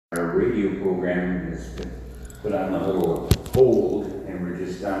Our radio program has been put on a little hold, and we're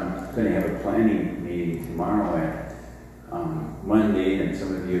just going to have a planning meeting tomorrow at Monday, and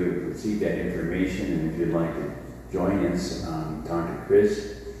some of you received that information, and if you'd like to join us, talk to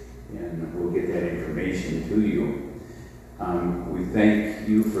Chris, and we'll get that information to you. We thank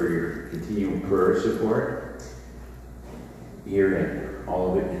you for your continual prayer support here at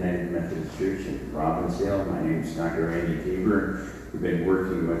Olivet United Methodist Church in Robbinsdale. My name is Dr. Randy Tabor. We've been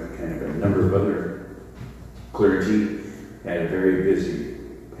working with kind of a number of other clergy. Had a very busy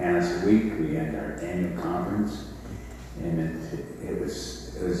past week. We had our annual conference, and it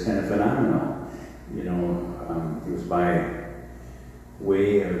was kind of phenomenal. You know, it was by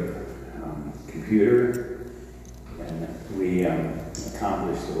way of computer, and we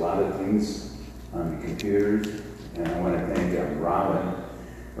accomplished a lot of things on the computers. And I want to thank Robin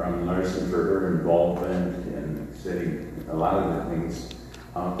from Larson for her involvement in setting a lot of the things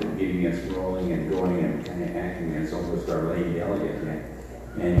up and getting us rolling and going and kind of acting as almost our lay delegate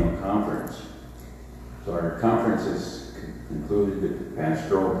at the annual conference. So our conference has concluded the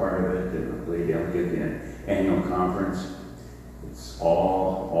pastoral part of it, the lay delegate, the annual conference. It's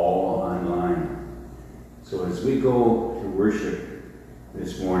all online. So as we go to worship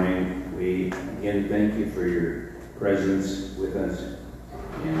this morning, we again thank you for your presence with us.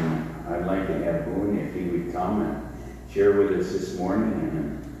 And I'd like to have Boone, if he would come and share with us this morning,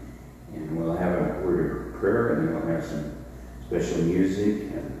 and we'll have a word of prayer, and then we'll have some special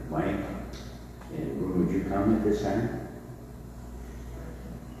music. And Mike and Boone, would you come at this time?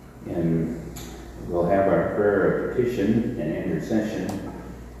 And we'll have our prayer of petition and intercession.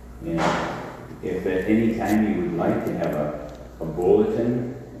 And if at any time you would like to have a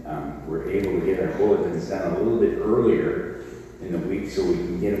bulletin, we're able to get our bulletins down a little bit earlier in the week so we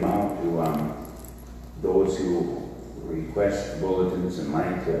can get them out to those who request bulletins and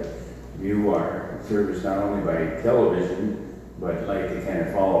like to view our service not only by television, but like to kind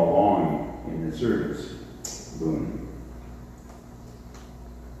of follow along in the service. Boom.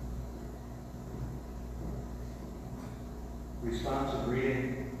 Responsive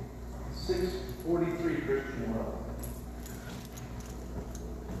reading, 643, Christian Love.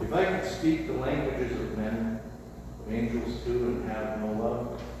 If I could speak the languages of men, of angels too, and have no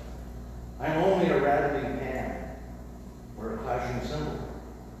love, I'm only a rattling pan or a clashing cymbal.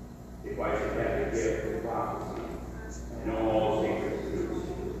 If I should have the gift of prophecy and know all sacred truths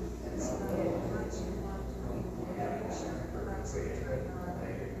and know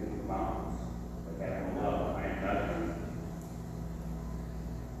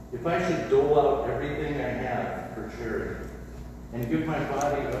if I should dole out everything I have for charity and give my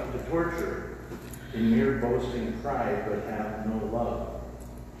body up to torture in mere boasting pride but have no love,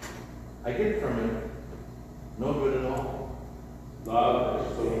 I get from it no good at all. love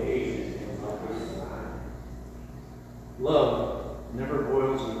is so patient and helpless. Love never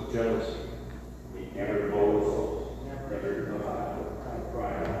boils with jealousy. It never boasts, never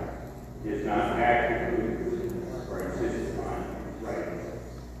pride. Does not act or insist on right.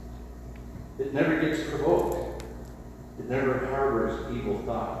 It never gets provoked. It never harbors evil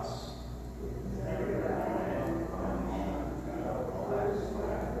thoughts.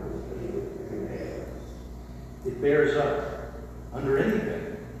 It bears up under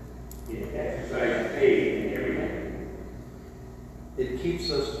anything. It exercises faith in everything. It keeps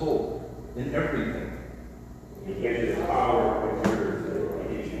us hope in everything. It gives us power to endure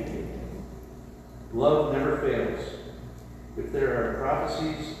anything. Love never fails. If there are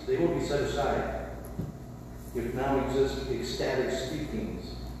prophecies, they will be set aside. If now exist ecstatic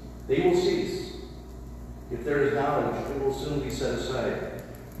speakings, they will cease. If there is knowledge, it will soon be set aside.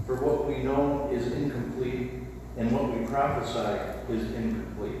 For what we know is incomplete, and what we prophesy is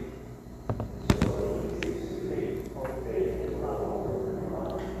incomplete.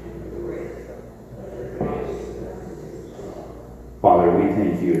 Father, we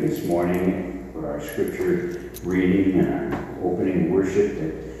thank you this morning for our scripture reading and our opening worship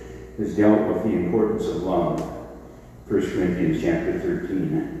that has dealt with the importance of love. 1 Corinthians chapter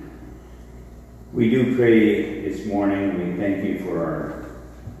 13. We do pray this morning. We thank you for our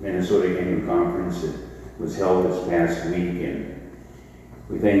Minnesota Annual Conference that was held this past week, and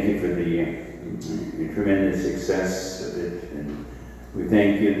we thank you for the tremendous success of it, and we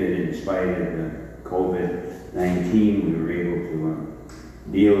thank you that in spite of the COVID-19 we were able to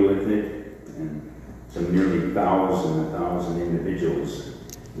deal with it, and some nearly 1,000 individuals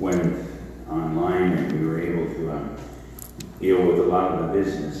went online, and we were able to deal with a lot of the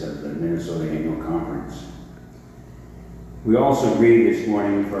business of the Minnesota Annual Conference. We also agree this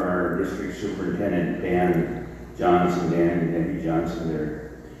morning for our district superintendent, Dan Johnson, Dan and Debbie Johnson.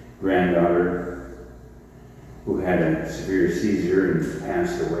 They're granddaughter who had a severe seizure and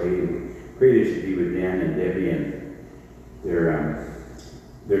passed away. We pray that you be with Dan and Debbie and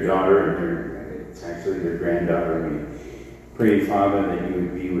their daughter and it's actually their granddaughter. We pray, Father, that you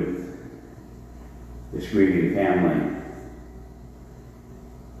would be with this grieving family.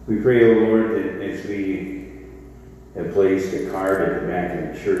 We pray, O Lord, that as we have placed a card at the back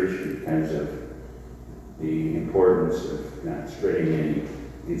of the church because of the importance of not spreading any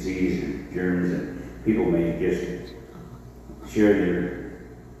disease or germs, and people may just share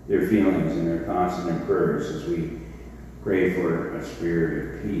their feelings and their thoughts and their prayers as we pray for a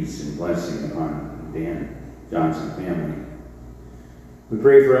spirit of peace and blessing upon Dan Johnson family. We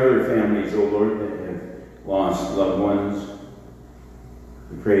pray for other families, O Lord, that have lost loved ones.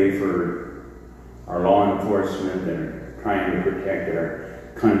 We pray for our law enforcement that are trying to protect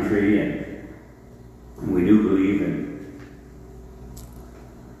our country, and we do believe in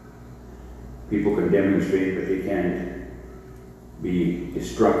people can demonstrate, but they can't be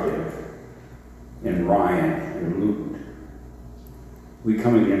destructive and riot and loot. We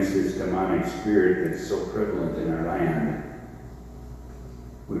come against this demonic spirit that's so prevalent in our land.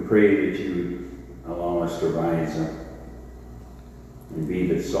 We pray that you allow us to rise up and be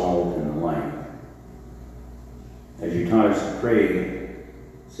the salt and the light. As you taught us to pray,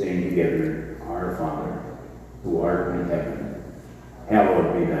 saying together, Our Father, who art in heaven,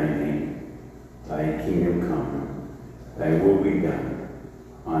 hallowed be thy name. Thy kingdom come, thy will be done,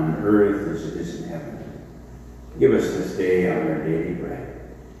 on earth as it is in heaven. Give us this day our daily bread,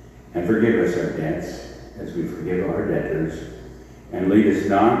 and forgive us our debts as we forgive our debtors. And lead us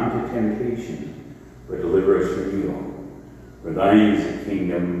not into temptation, but deliver us from evil. For thine is the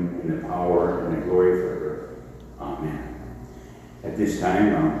kingdom, and the power, and the glory forever. Amen. At this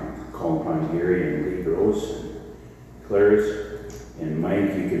time, I'll call upon Gary and Lee Gross, and Clarice, and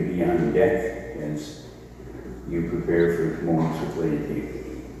Mike. You can be on deck as you prepare for moments of laity.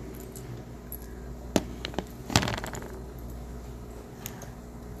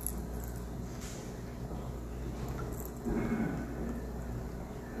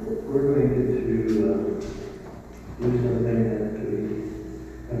 We're going to do something that we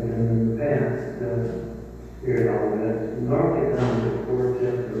have done in the past here at Olivet. Normally done the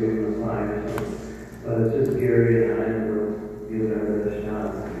quartet or even the five, but it's just Gary and I will give it a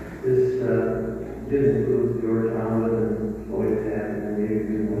shot. This did include George Olivet and Floyd Taft and maybe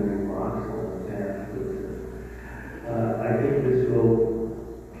even Leonard Moxwell and Taft. I think this will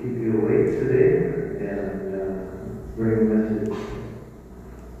keep you awake today and bring a message.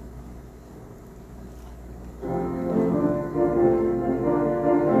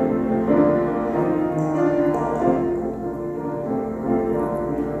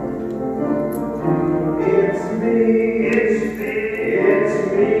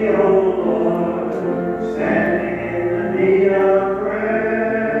 It's me, oh Lord,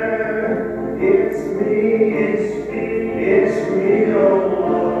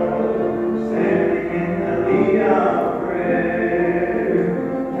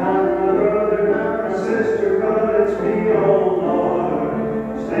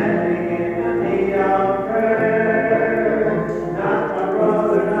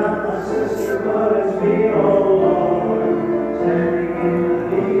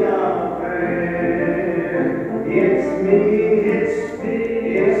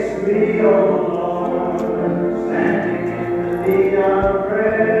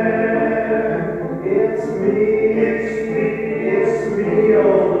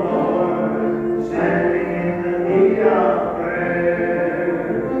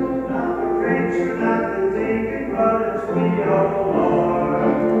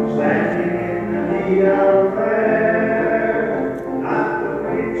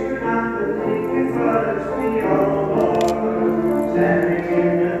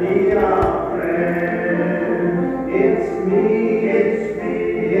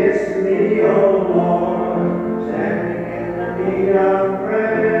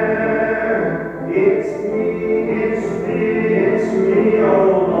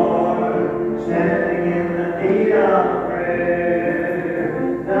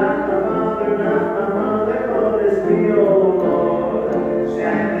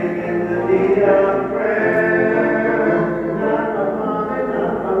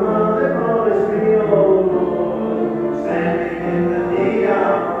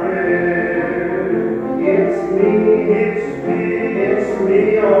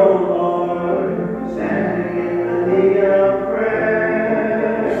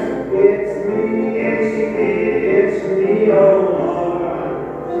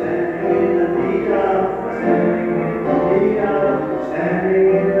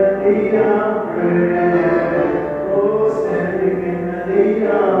 need of prayer. Oh, standing in the need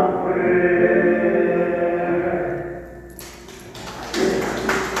of prayer.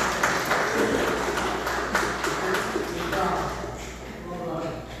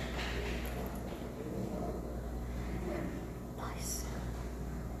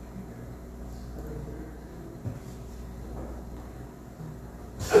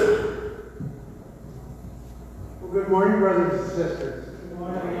 Good morning, brothers and sisters. Good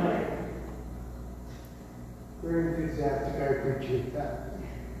morning. Very enthusiastic, I appreciate that.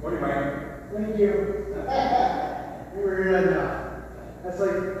 Morning, Mike. Thank you. Never hear that enough. That's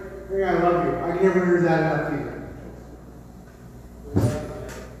like saying I love you. I can never hear that enough either.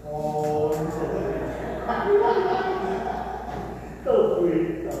 Oh, so sweet.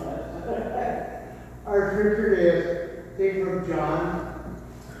 Our scripture is taken from John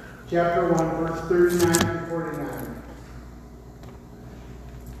chapter 1, verse 39 to 49.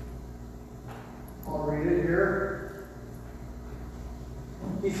 I'll read it here.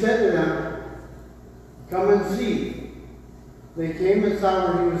 He said to them, "Come and see." They came and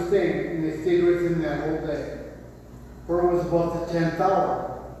saw where he was staying, and they stayed with him that whole day. For it was about the 10th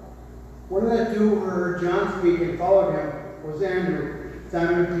hour. One of the two who heard John speak and followed him was Andrew,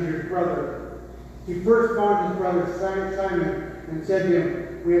 Simon Peter's brother. He first found his brother Simon and said to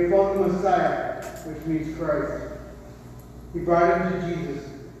him, "We have found the Messiah," which means Christ. He brought him to Jesus.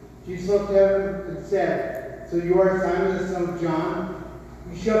 Jesus looked at him and said, "So you are Simon the son of John?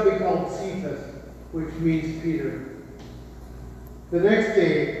 You shall be called Cephas," which means Peter. The next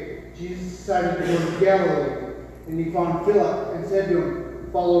day, Jesus decided to go to Galilee, and he found Philip and said to him,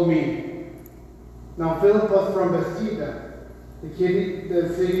 "Follow me." Now Philip was from Bethsaida, the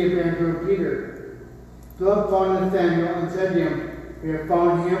city of Andrew and Peter. Philip found Nathanael and said to him, "We have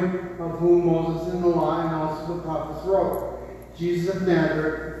found him of whom Moses in the law and also the prophets wrote, Jesus of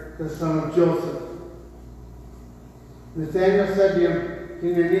Nazareth, the son of Joseph." Nathanael said to him,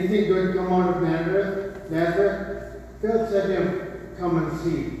 "Can anything good come out of Nazareth?" Philip said to him, "Come and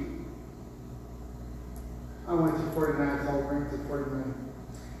see." I went to 49, so I'll bring it to 49.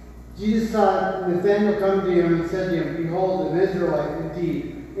 Jesus saw Nathanael come to him and said to him, "Behold, an Israelite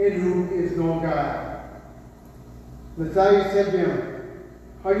indeed, in whom is no guile." Nathanael said to him,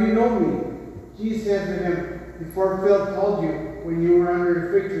 "How do you know me?" Jesus answered him, "Before Philip called you, when you were under the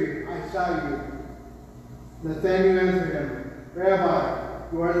fig tree, I saw you." Nathanael answered him, "Rabbi,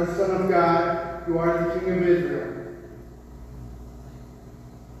 you are the Son of God, you are the King of Israel."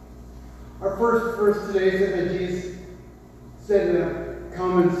 Our first verse today said that Jesus said to them,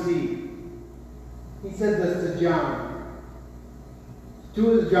 "Come and see." He said this to John.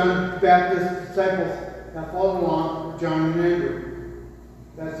 Two of the John Baptist disciples that followed along were John and Andrew.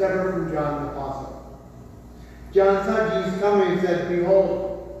 That's separate from John the Apostle. John saw Jesus coming and said,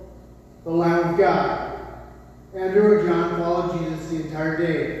 "Behold, the Lamb of God." Andrew and John followed Jesus the entire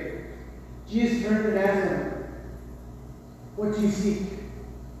day. Jesus turned and asked him, "What do you seek?"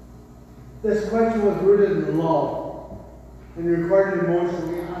 This question was rooted in love and required an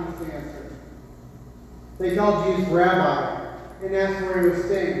emotionally honest answer. They called Jesus Rabbi and asked where he was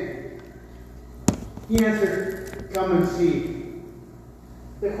staying. He answered, "Come and see."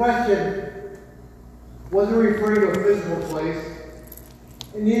 The question wasn't referring to a physical place,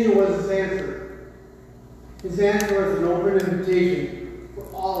 and neither was his answer. His answer was an open invitation for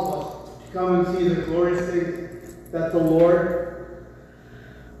all of us to come and see the glorious things that the Lord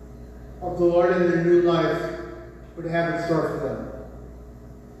in their new lives would have in store for them.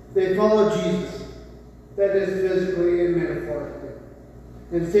 They followed Jesus, that is physically and metaphorically,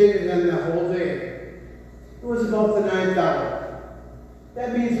 and stayed with them the whole day. It was about the 9th hour.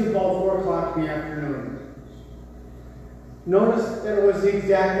 That means about 4 o'clock in the afternoon. Notice that it was the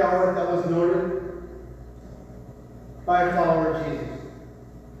exact hour that was noted by a follower of Jesus.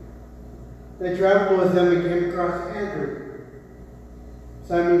 They traveled with them and came across Andrew,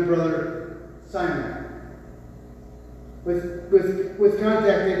 Simon's brother Simon. With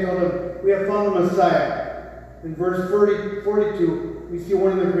contact, they told him, "We have found the Messiah." In verse 42, we see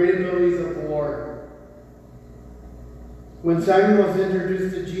one of the great abilities of the Lord. When Simon was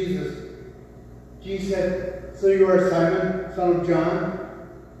introduced to Jesus, Jesus said, "So you are Simon, son of John?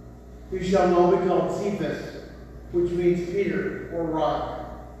 You shall now be called Cephas," which means Peter or rock.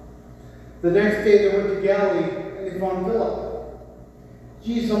 The next day they went to Galilee and they found Philip.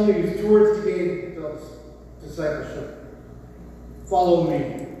 Jesus only used 2 words to gain Philip's discipleship. "Follow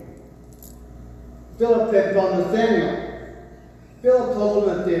me." Philip then found Nathanael. Philip told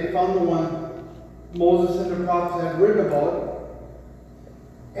them that they had found the one Moses and the prophets had written about,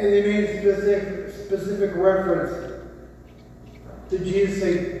 and they made specific reference to Jesus,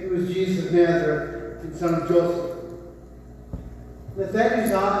 saying he was Jesus of Nazareth, the son of Joseph.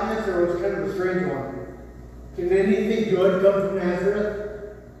 Nathanael's answer was kind of a strange one. Can anything good come from Nazareth?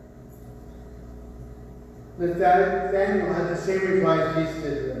 Nathanael had the same reply as Jesus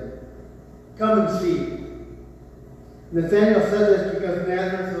did to him. Come and see. Nathanael said this because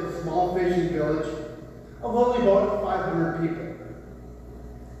Nazareth was a small fishing village of only about 500 people.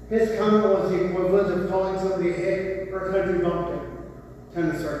 His comment was the equivalent of calling somebody, hey, we're a country bumpkin. Kind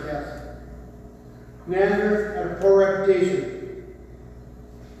of sarcastic. Nazareth had a poor reputation,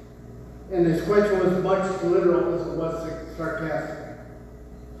 and his question was much literal as it was sarcastic.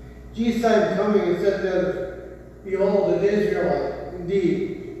 Jesus saw him coming and said to him, behold, an Israelite,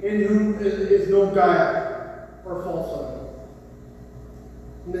 indeed, in whom is no guile or falsehood.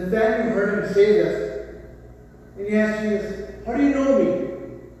 Nathanael heard him say this, and he asked Jesus, how do you know me?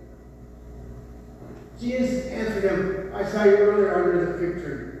 Jesus answered him, I saw you earlier under the fig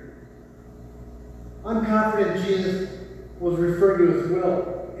tree. I'm confident Jesus was referring to his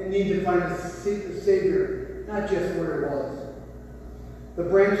will and need to find a Savior, not just where it was. The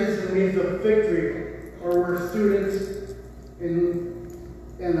branches and leaves of the fig tree are where students and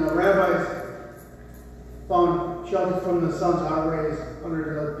rabbis found shelter from the sun's hot rays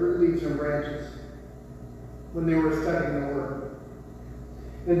under the leaves and branches when they were studying the Word.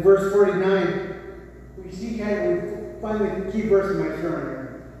 In verse 49, we find the key verse in my sermon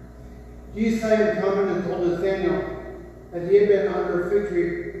here. Jesus saw him coming and told Nathanael that he had been under a fig tree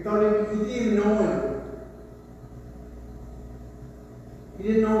without he didn't even know him. He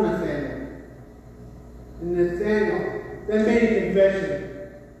didn't know Nathanael. And Nathanael then made a confession.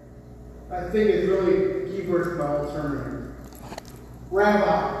 I think it's really the key verse of my whole sermon here.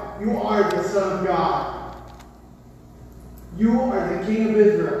 Rabbi, you are the Son of God. You are the King of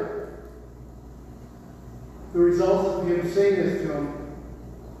Israel. The results of him saying this to him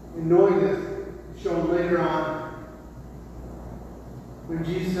and knowing this is shown later on when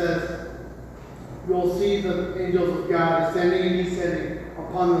Jesus says, you will see the angels of God ascending and descending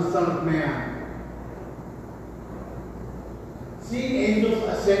upon the Son of Man. Seeing angels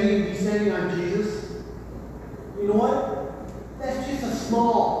ascending and descending on Jesus, you know what? That's just a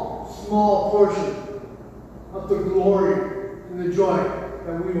small portion of the glory and the joy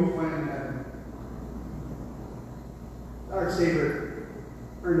that we will find in heaven. Our Savior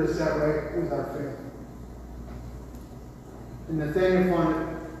earned us that right with our faith. And Nathanael found it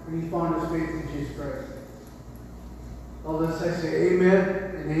when he found his faith in Jesus Christ. All this I say amen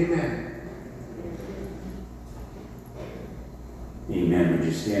and amen. Amen. Would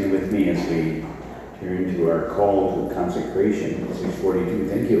you stand with me as we turn to our call to consecration, 642.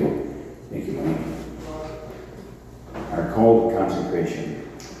 Thank you. Thank you, Mike. Our call to consecration.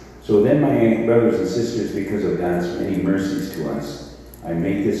 So then, my brothers and sisters, because of God's many mercies to us, I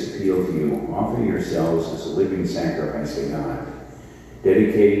make this appeal to you. Offer yourselves as a living sacrifice to God,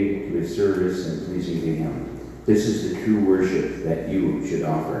 dedicating to His service and pleasing to Him. This is the true worship that you should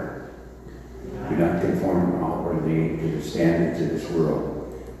offer. Do not conform outwardly to the standards of this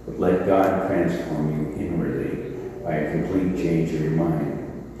world, but let God transform you inwardly by a complete change of your mind.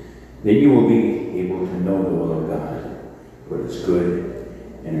 Then you will be able to know the will of God, what is good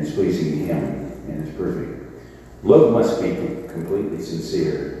and is pleasing to Him and is perfect. Love must be completely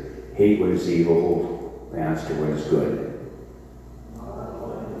sincere. Hate what is evil, hold fast to what is good.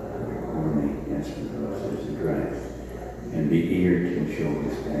 Yes, and dry. And be eager to show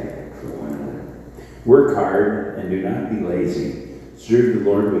respect for one another. Work hard and do not be lazy. Serve the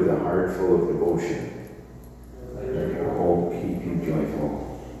Lord with a heart full of devotion. Let your hope keep you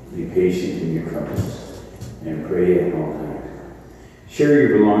joyful. Be patient in your troubles and pray at all times. Share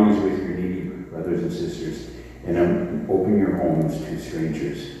your belongings with your needy brothers and sisters, and open your homes to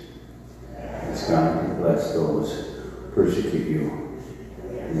strangers. Ask God to bless those who persecute you,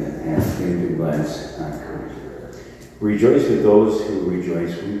 and ask Him to bless, not curse. Rejoice with those who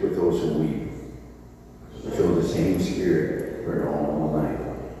rejoice, weep with those who weep. Show the same spirit for all alike.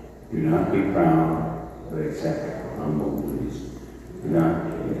 Do not be proud, but accept humble duties. Do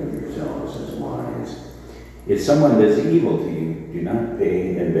not think of yourselves as wise. If someone does evil to you, do not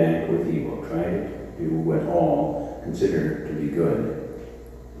pay them back with evil. Try to do what all consider to be good.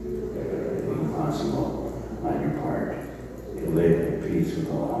 If impossible on your part, to live in peace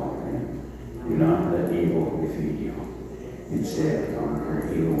with all. And do not let evil defeat you. Instead,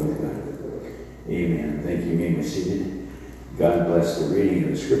 conquer evil with good. Amen. Thank you. You may be seated. God bless the reading of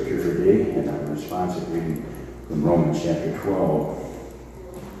the scripture for today and our responsive reading from Romans chapter 12.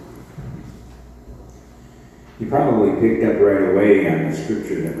 You probably picked up right away on the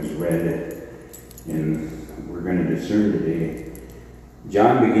scripture that was read, and we're going to discern today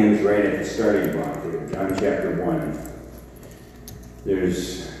John begins right at the starting block there, John chapter 1.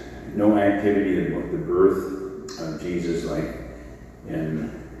 There's no activity of the birth of Jesus like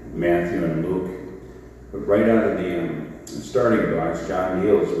in Matthew and Luke. But right out of the starting blocks, John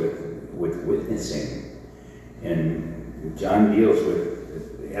deals with witnessing. And John deals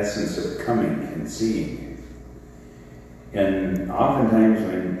with the essence of coming and seeing. And oftentimes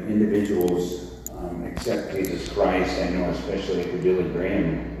when individuals accept Jesus Christ, I know especially at the Billy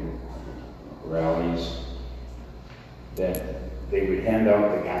Graham rallies, that they would hand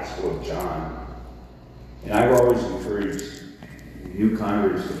out the Gospel of John. And I've always encouraged new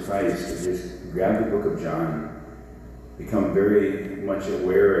converts to Christ to just grab the book of John, become very much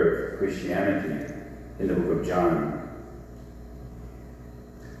aware of Christianity in the book of John.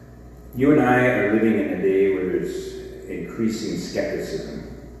 You and I are living in a day where there's increasing skepticism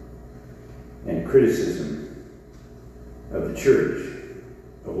and criticism of the church,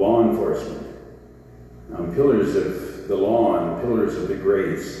 of law enforcement, pillars of the law and pillars of the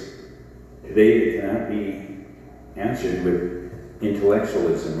grace. Today it cannot be answered with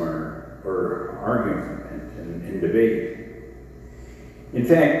intellectualism or argument and debate. In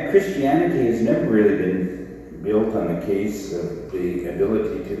fact, Christianity has never really been built on the case of the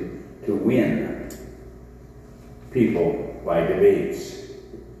ability to win people by debates.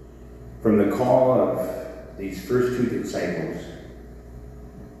 From the call of these first two disciples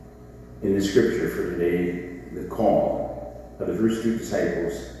in the scripture for today, the call of the first two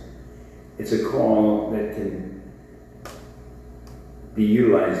disciples, it's a call that can be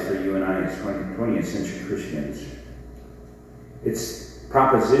utilized for you and I as 20th century Christians. Its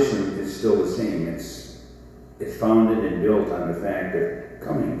proposition is still the same. It's founded and built on the fact of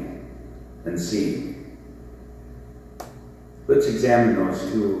coming and seeing. Let's examine those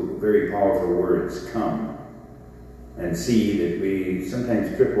two very powerful words, come and see, that we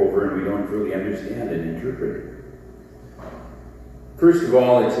sometimes trip over and we don't really understand and interpret. First of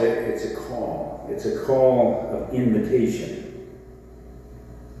all, it's a call. It's a call of invitation.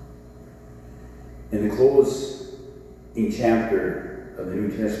 In the closing chapter of the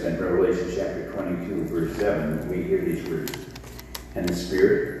New Testament, Revelation chapter 22, verse 7, we hear these words, "And the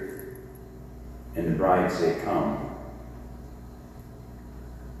Spirit and the bride say, Come.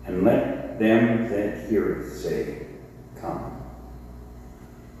 And let them that hear it say, Come.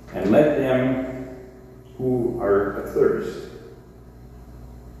 And let them who are athirst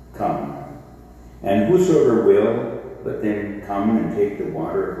come. And whosoever will, let them come and take the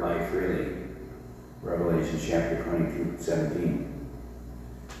water of life freely." Revelation chapter 22, 17.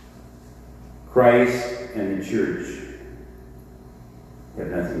 Christ and the church have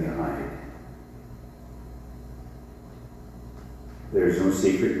nothing to hide. There's no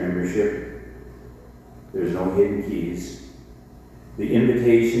secret membership. There's no hidden keys. The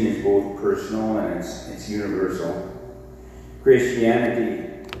invitation is both personal and it's universal. Christianity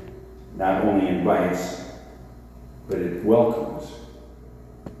not only invites, but it welcomes.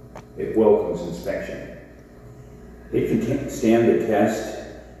 It welcomes inspection. It can stand the test,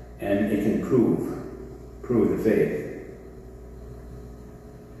 and it can prove the faith.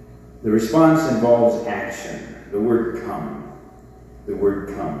 The response involves action. The word come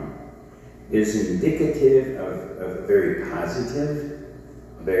is indicative of a very positive,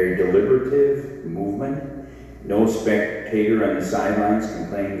 a very deliberative movement. No spectator on the sidelines can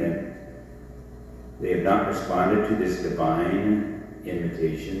claim that they have not responded to this divine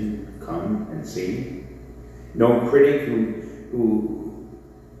invitation, come and see. No critic who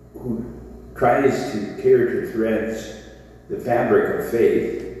tries to tear to threads the fabric of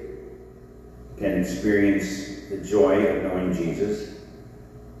faith can experience the joy of knowing Jesus,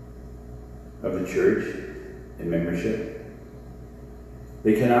 of the church and membership.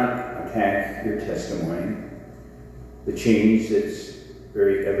 They cannot attack your testimony, the change that's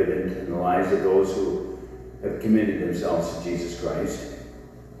very evident in the lives of those who have committed themselves to Jesus Christ.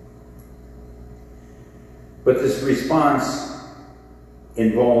 But this response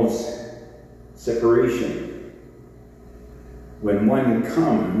involves separation. When one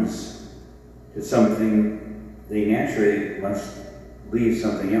comes to something, they naturally must leave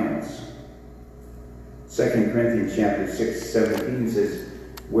something else. 2 Corinthians chapter 6:17 says,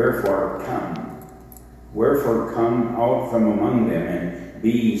 "Wherefore come out from among them, and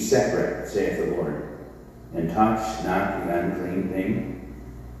be ye separate, saith the Lord, and touch not the unclean thing,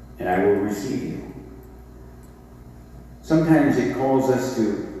 and I will receive you." Sometimes it calls us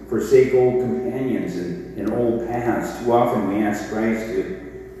to forsake old companions and old paths. Too often we ask Christ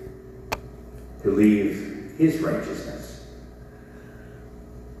to leave his righteousness.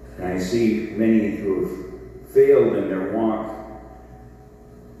 And I see many who have failed in their walk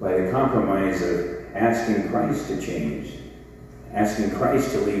by the compromise of asking Christ to change, asking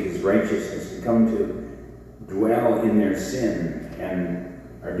Christ to leave his righteousness and come to dwell in their sin, and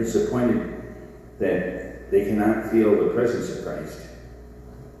are disappointed that they cannot feel the presence of Christ.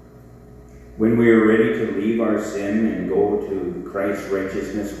 When we are ready to leave our sin and go to Christ's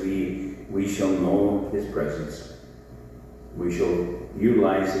righteousness, we shall know his presence. We shall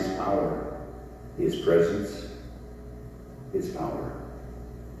utilize his power, his presence, his power.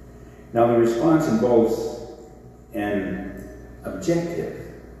 Now the response involves an objective.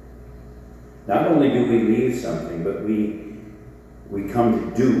 Not only do we leave something, but we come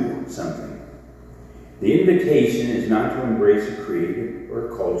to do something. The invitation is not to embrace a creed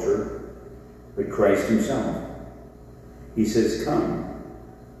or a culture, but Christ himself. He says, come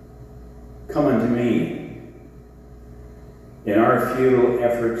unto me. In our futile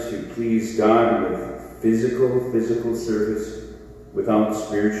efforts to please God with physical service without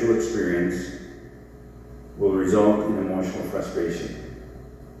spiritual experience will result in emotional frustration.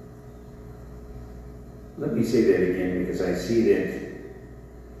 Let me say that again, because I see that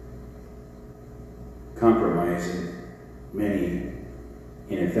compromising many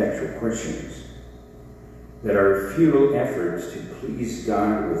ineffectual Christians, that our futile efforts to please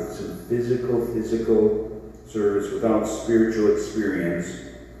God with some physical service without spiritual experience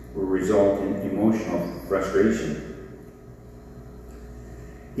will result in emotional frustration.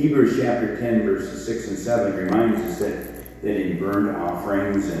 Hebrews chapter 10, verses 6 and 7 reminds us that in burnt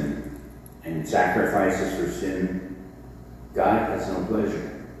offerings and sacrifices for sin, God has no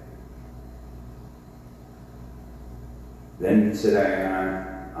pleasure. Then he said,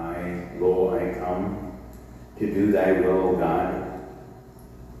 Lo, I come to do thy will, O God.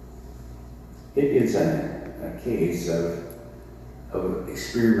 It is a case of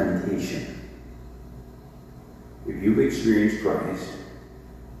experimentation. If you've experienced Christ,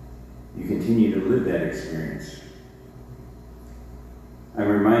 you continue to live that experience. I'm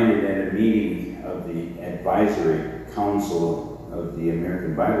reminded at a meeting of the Advisory Council of the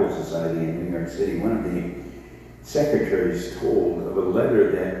American Bible Society in New York City, one of the secretaries told of a letter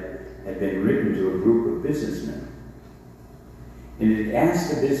that had been written to a group of businessmen. And it asked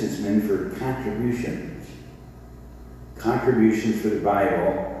the businessmen for contributions for the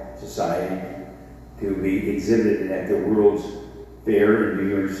Bible Society to be exhibited at the World's Fair in New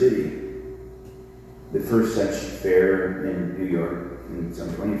York City. The first such fair in New York in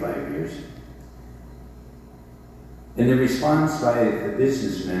some 25 years. And the response by the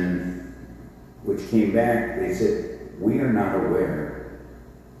businessmen, which came back, they said, we are not aware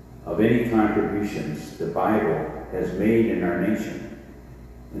of any contributions the Bible has made in our nation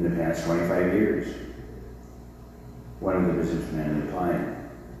in the past 25 years. One of the businessmen replied.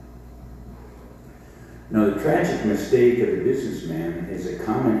 Now, the tragic mistake of the businessman is a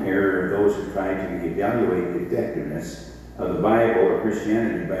common error of those who try to evaluate the effectiveness of the Bible or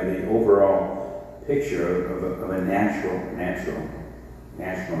Christianity by the overall picture of a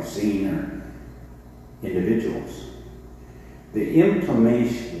national scene or individuals. The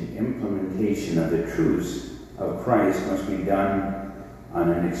implementation of the truths of Christ must be done on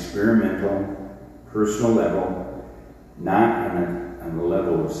an experimental, personal level, not on the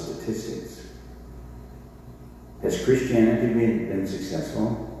level of statistics. Has Christianity been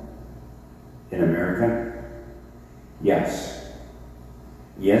successful in America? Yes.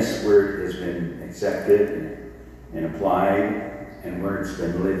 Yes, where it has been accepted and applied and where it's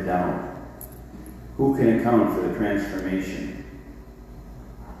been lived out. Who can account for the transformation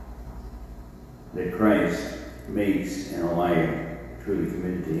that Christ makes in a life truly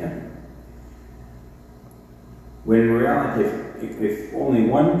committed to him? When in reality, if only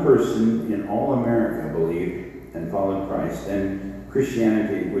one person in all America believed and followed Christ, then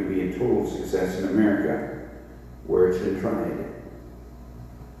Christianity would be a total success in America, where it's been tried.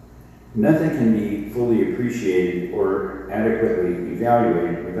 Nothing can be fully appreciated or adequately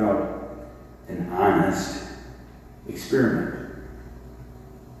evaluated without an honest experiment.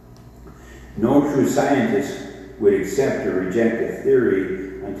 No true scientist would accept or reject a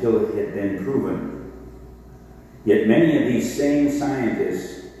theory until it had been proven. Yet many of these same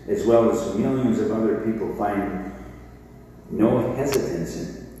scientists, as well as millions of other people, find no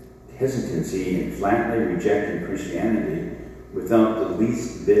hesitancy in flatly rejecting Christianity without the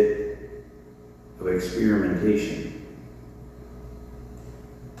least bit of experimentation.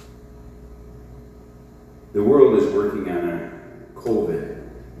 The world is working on a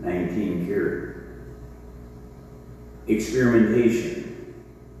COVID-19 cure. Experimentation,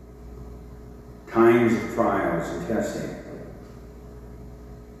 times of trials and testing.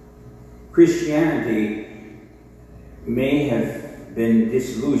 Christianity may have been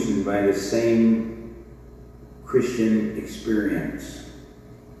disillusioned by the same Christian experience.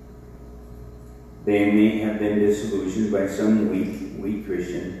 They may have been disillusioned by some weak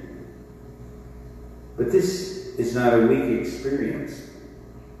Christian. But this is not a weak experience.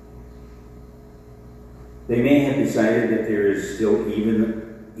 They may have decided that there is still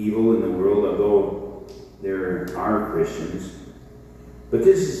evil in the world, although there are Christians. But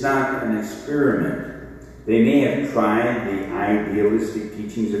this is not an experiment. They may have tried the idealistic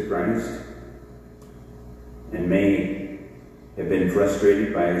teachings of Christ and may have been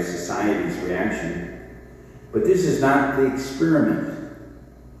frustrated by society's reaction. But this is not the experiment.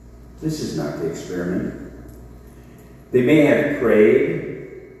 This is not the experiment. They may have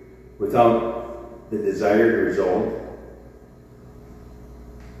prayed without the desired result.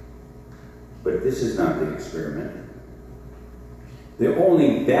 But this is not the experiment. The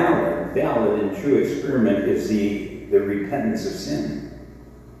only valid and true experiment is the repentance of sin.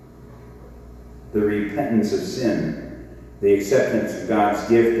 The repentance of sin, the acceptance of God's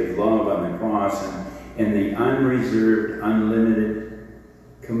gift of love on the cross, and the unreserved, unlimited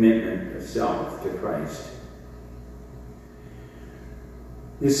commitment of self to Christ.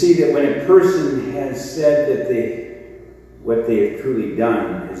 You see that when a person has said that what they have truly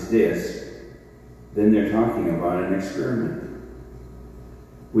done is this, then they're talking about an experiment.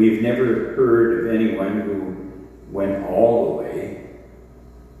 We've never heard of anyone who went all the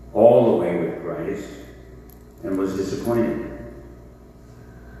way with Christ, and was disappointed.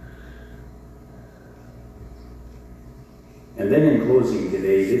 And then in closing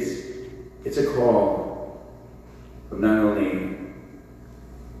today, it's a call of not only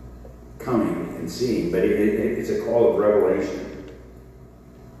coming and seeing, but it's a call of revelation.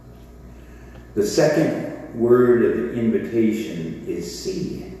 The second word of the invitation is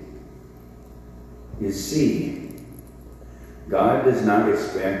see. Is see. God does not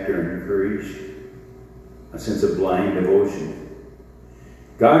expect or encourage a sense of blind devotion.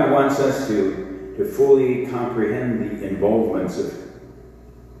 God wants us to fully comprehend the involvements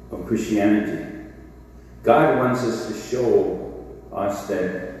of Christianity. God wants us to show us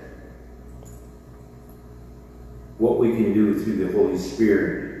that what we can do through the Holy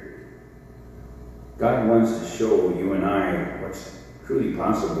Spirit. God wants to show you and I what's truly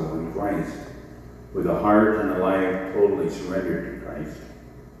possible in Christ, with a heart and a life totally surrendered to Christ.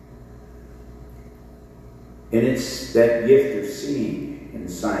 And it's that gift of seeing and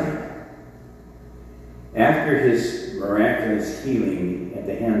sight. After his miraculous healing at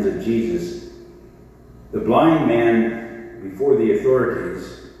the hands of Jesus, the blind man before the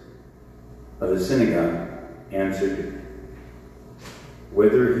authorities of the synagogue answered,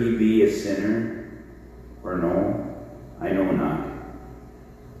 "Whether he be a sinner or no, I know not.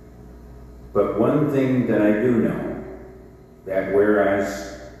 But one thing that I do know, that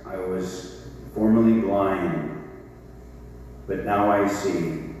whereas I was formerly blind, but now I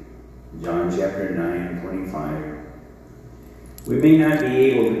see." John chapter 9:25. We may not be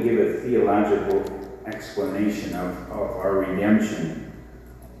able to give a theological explanation of our redemption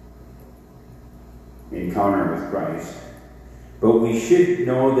encounter with Christ, but we should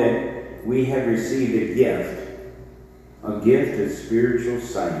know that we have received a gift of spiritual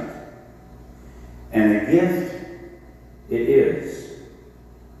sight. And a gift it is.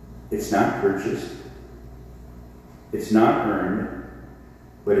 It's not purchased. It's not earned,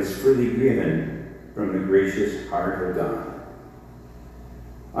 but it's freely given from the gracious heart of God.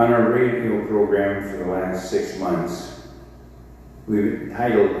 On our radio program for the last 6 months, we've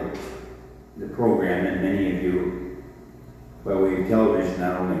titled the program, and many of you, by way of television,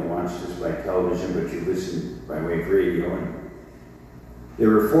 not only watch this by television, but you listen by way of radio. And there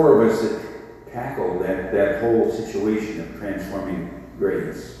were 4 of us that tackled that whole situation of transforming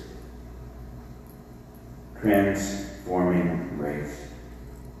grace. Transforming grace.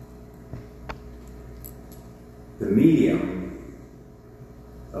 The medium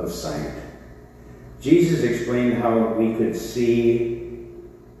of sight. Jesus explained how we could see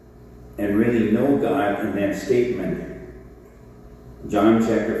and really know God in that statement. John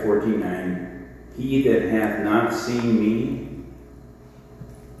chapter 14:9, "He that hath not seen me,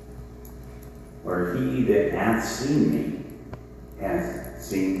 or he that hath seen me, hath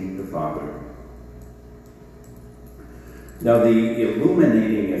seen the Father." Now, the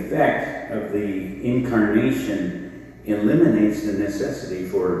illuminating effect of the incarnation eliminates the necessity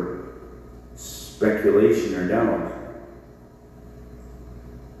for speculation or doubt.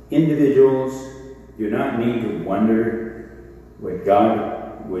 Individuals do not need to wonder what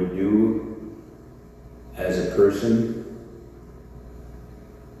God would do as a person,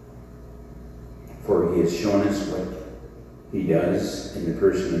 for he has shown us what He does in the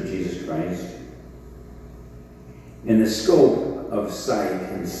person of Jesus Christ. In the scope of sight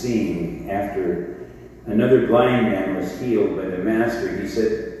and seeing, after another blind man was healed by the Master, he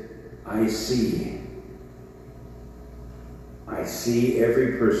said, I see. I see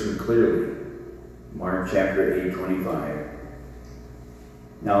every person clearly. Mark chapter 8:25.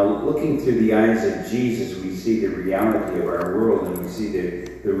 Now, looking through the eyes of Jesus, we see the reality of our world, and we see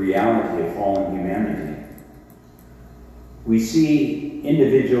the reality of fallen humanity. We see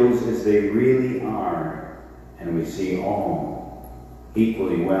individuals as they really are, and we see all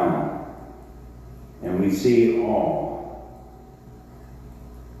equally well. And we see all.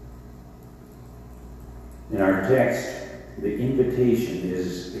 In our text, the invitation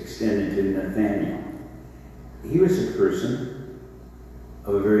is extended to Nathanael. He was a person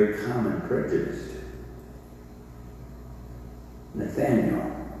of a very common prejudice. Nathanael,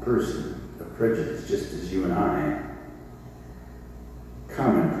 a person of prejudice, just as you and I.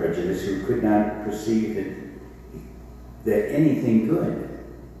 Common prejudice, who could not perceive that anything good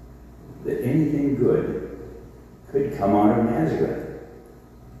could come out of Nazareth.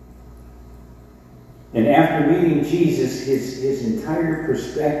 And after meeting Jesus, his entire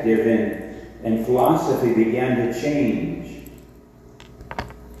perspective and philosophy began to change.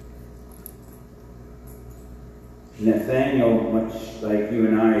 Nathanael, much like you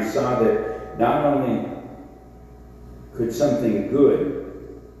and I, saw that not only could something good,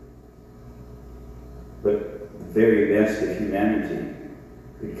 but the very best of humanity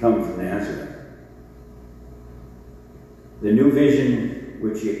could come from Nazareth. The new vision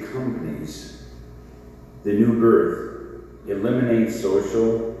which he accompanies, the new birth, eliminates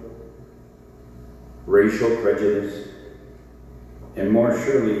social, racial prejudice, and more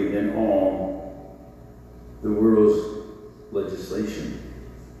surely than all, the world's legislation.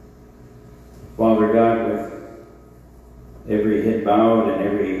 Father God, with every head bowed and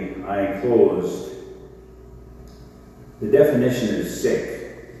every eye closed, the definition of sick.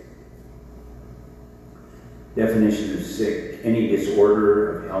 Definition of sick, any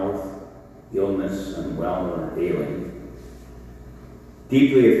disorder of health, illness, unwell, or ailing,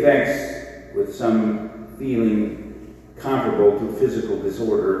 deeply affects with some feeling comparable to physical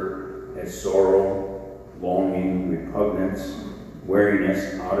disorder as sorrow, longing, repugnance,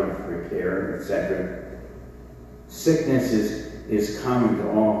 weariness, out of repair, etc. Sickness is common to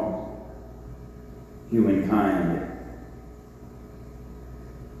all humankind.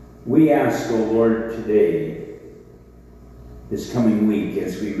 We ask, O Lord, today, this coming week,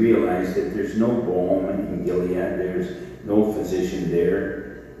 as we realize that there's no balm in Gilead, there's no physician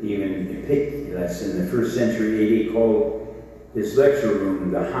there. Even Epictetus in the 1st century AD called his lecture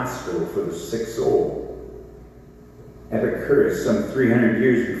room the hospital for the sick soul. Epicurus, some 300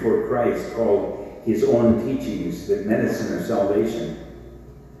 years before Christ, called his own teachings the medicine of salvation.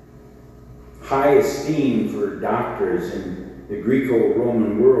 High esteem for doctors in the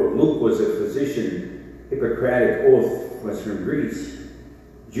Greco-Roman world. Luke was a physician. Hippocratic oath was from Greece.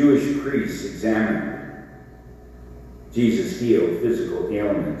 Jewish priests examined. Jesus healed physical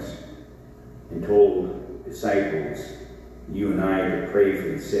ailments and told disciples, you and I, to pray for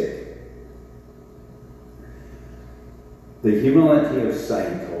the sick. The humility of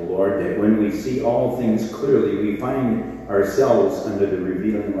sight, O Lord, that when we see all things clearly, we find ourselves under the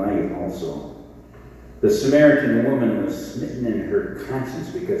revealing light also. The Samaritan woman was smitten in her conscience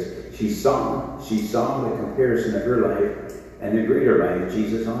because she saw the comparison of her life and the greater life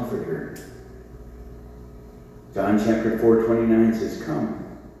Jesus offered her. John chapter 4:29 says,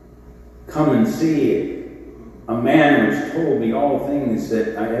 Come and see a man which told me all things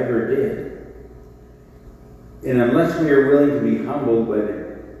that I ever did. And unless we are willing to be humbled by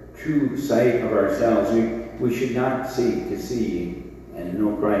the true sight of ourselves, we should not seek to see and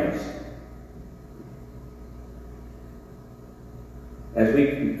know Christ. As we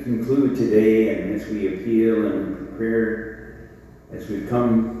conclude today, and as we appeal and prepare, as we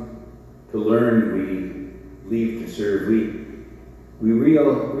come to learn, we leave to serve, we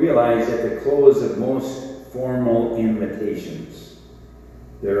realize at the close of most formal invitations,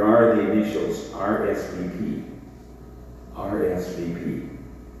 there are the initials RSVP. RSVP.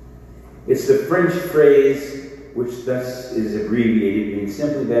 It's the French phrase which thus is abbreviated, meaning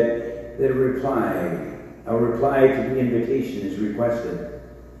simply that a reply to the invitation is requested.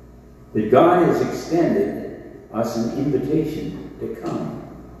 That God has extended us an invitation to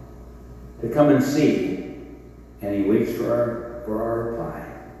come and see, and He waits for our reply.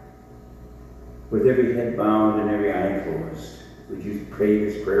 With every head bowed and every eye closed, would you pray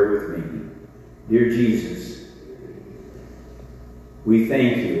this prayer with me? Dear Jesus, we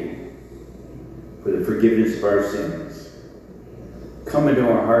thank you for the forgiveness of our sins. come into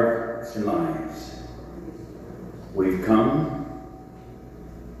our hearts and lives. We've come,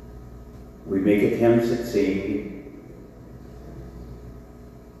 we make attempts at seeing,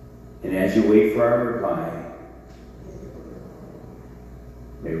 and as you wait for our reply,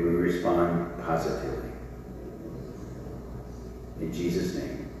 may we respond positively. In Jesus'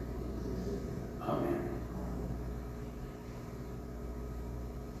 name, amen.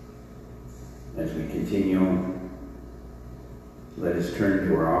 As we continue, let us turn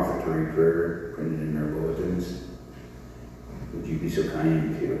to our offertory prayer printed in our bulletins. Would you be so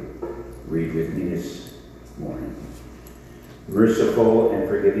kind to read with me this morning? Merciful and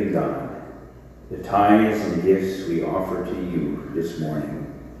forgiving God, the tithes and gifts we offer to you this morning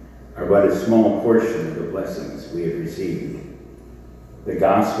are but a small portion of the blessings we have received. The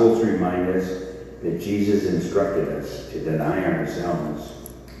Gospels remind us that Jesus instructed us to deny ourselves,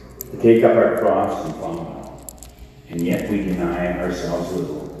 to take up our cross and follow, and yet we deny ourselves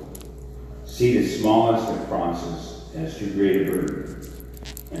little. See the smallest of crosses as too great a burden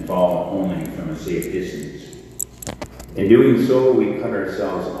and fall only from a safe distance. In doing so, we cut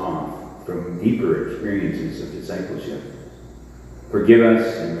ourselves off from deeper experiences of discipleship. Forgive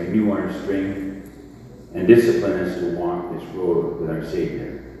us and renew our strength and discipline us to walk this road with our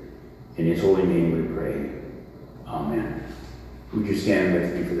Savior. In His holy name we pray. Amen. Would you stand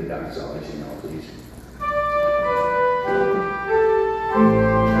with me for the doxology now, please?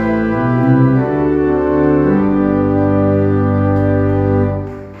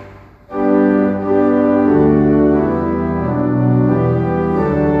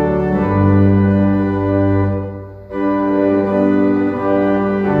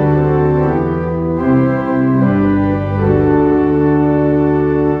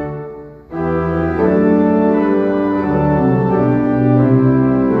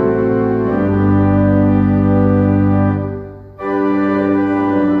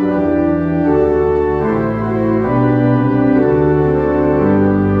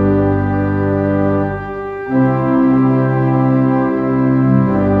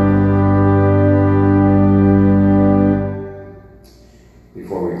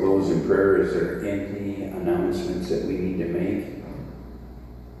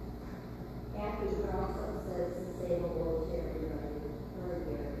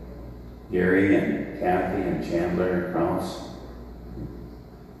 Gary and Kathy and Chandler Krause.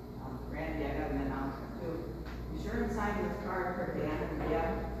 Randy, I got an announcement too. Be sure and sign this card for Dan and Deb.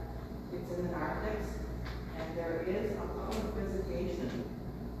 It's in the narthex. And there is a public visitation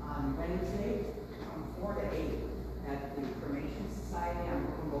on Wednesday from 4 to 8 at the Cremation Society on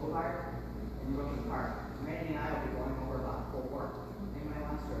Brooklyn Boulevard in Brooklyn Park. Randy and I will be going over about full work. Anybody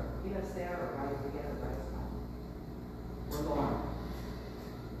wants to meet us there or ride together, let us know. We're going.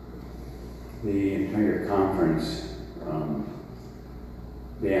 The entire conference,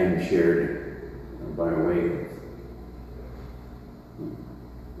 Dan shared by way of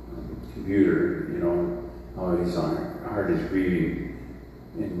computer, how his heart is grieving,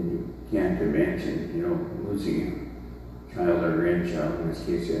 and you can't imagine, losing a child or grandchild, in this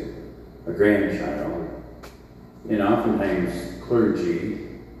case a grandchild, and oftentimes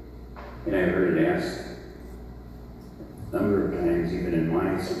clergy, and I've heard it asked a number of times, even in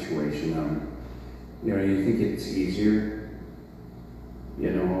my situation, you think it's easier,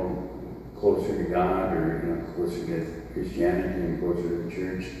 closer to God, or closer to Christianity and closer to the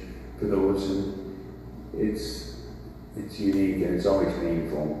church for those, and it's unique and it's always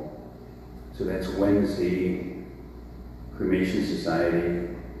painful. So that's Wednesday, Cremation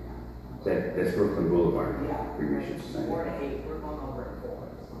Society. That's Brooklyn Boulevard. Yeah. Cremation Society. 4 to 8. We're going over at 4.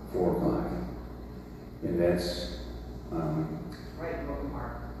 4 o'clock, and that's right in Brooklyn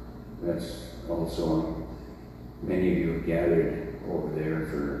Park. That's also, many of you have gathered over there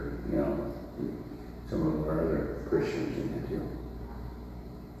for, some of our other Christians in that too.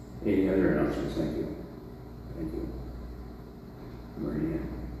 Any other announcements? Thank you. Thank you. Maria,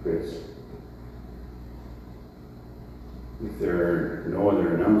 Chris. If there are no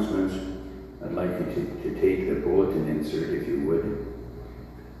other announcements, I'd like you to take the bulletin insert, if you would.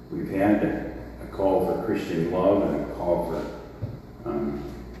 We've had a call for Christian love and a call for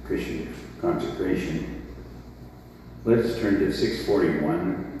Christian consecration. Let us turn to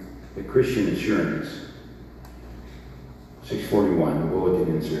 641, the Christian assurance. 641, the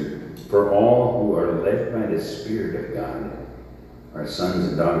bulletin insert. For all who are led by the Spirit of God are sons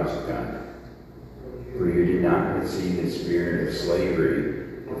and daughters of God. For you did not receive the spirit of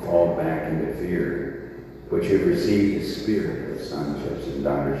slavery to fall back into fear, but you have received the spirit of sonship and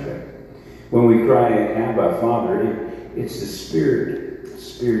daughtership. When we cry, Abba, Father, it's the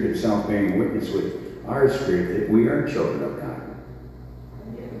Spirit of self bearing witness with our spirit that we are children of God.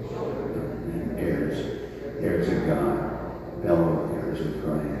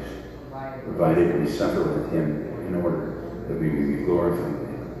 did we suffer with him in order that we may be glorified with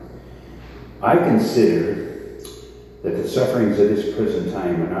him. I consider that the sufferings of this present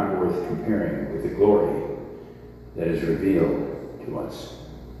time are not worth comparing with the glory that is revealed to us.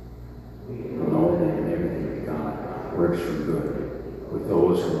 We know that in everything God works for good with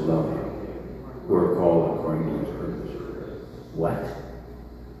those who love him, who are called according to his purpose. What?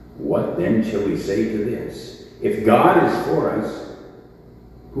 What then shall we say to this? If God is for us,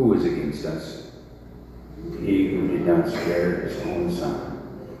 who is against us? He who did not spare his own son,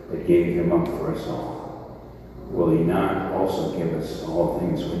 but gave him up for us all, will he not also give us all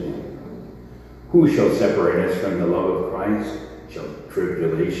things with him? Who shall separate us from the love of Christ? Shall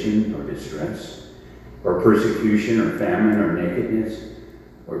tribulation or distress, or persecution or famine or nakedness,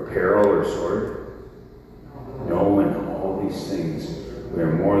 or peril or sword? No, in all these things we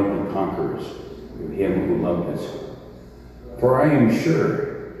are more than conquerors through him who loved us. For I am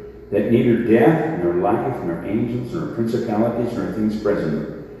sure that neither death, nor life, nor angels, nor principalities, nor things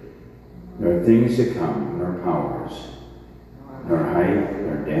present, nor things to come, nor powers, nor height,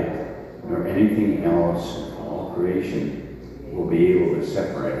 nor depth, nor anything else in all creation will be able to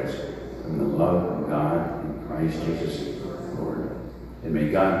separate us from the love of God in Christ Jesus, Lord. And may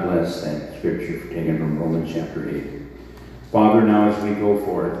God bless that scripture taken from Romans chapter 8. Father, now as we go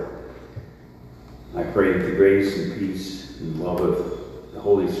forth, I pray that the grace and peace and love of the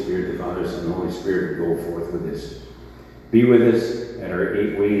Holy Spirit, the Father, Son, and Holy Spirit will go forth with us. Be with us at our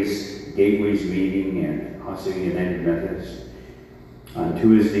Gateways meeting at Osseo United Methodist on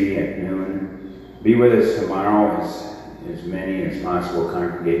Tuesday at noon. Be with us tomorrow as many as possible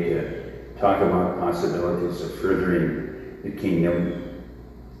congregate to talk about possibilities of furthering the kingdom.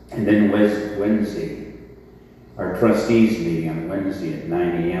 And then Wednesday, our trustees meeting on Wednesday at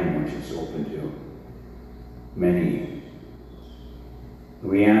 9 a.m., which is open to many.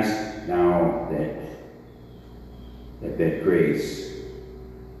 We ask now that grace,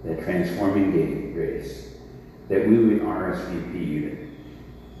 that transforming grace, that we would RSVP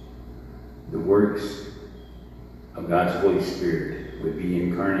the works of God's Holy Spirit would be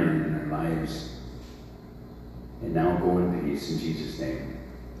incarnated in our lives. And now go in peace in Jesus' name.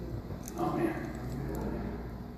 Amen.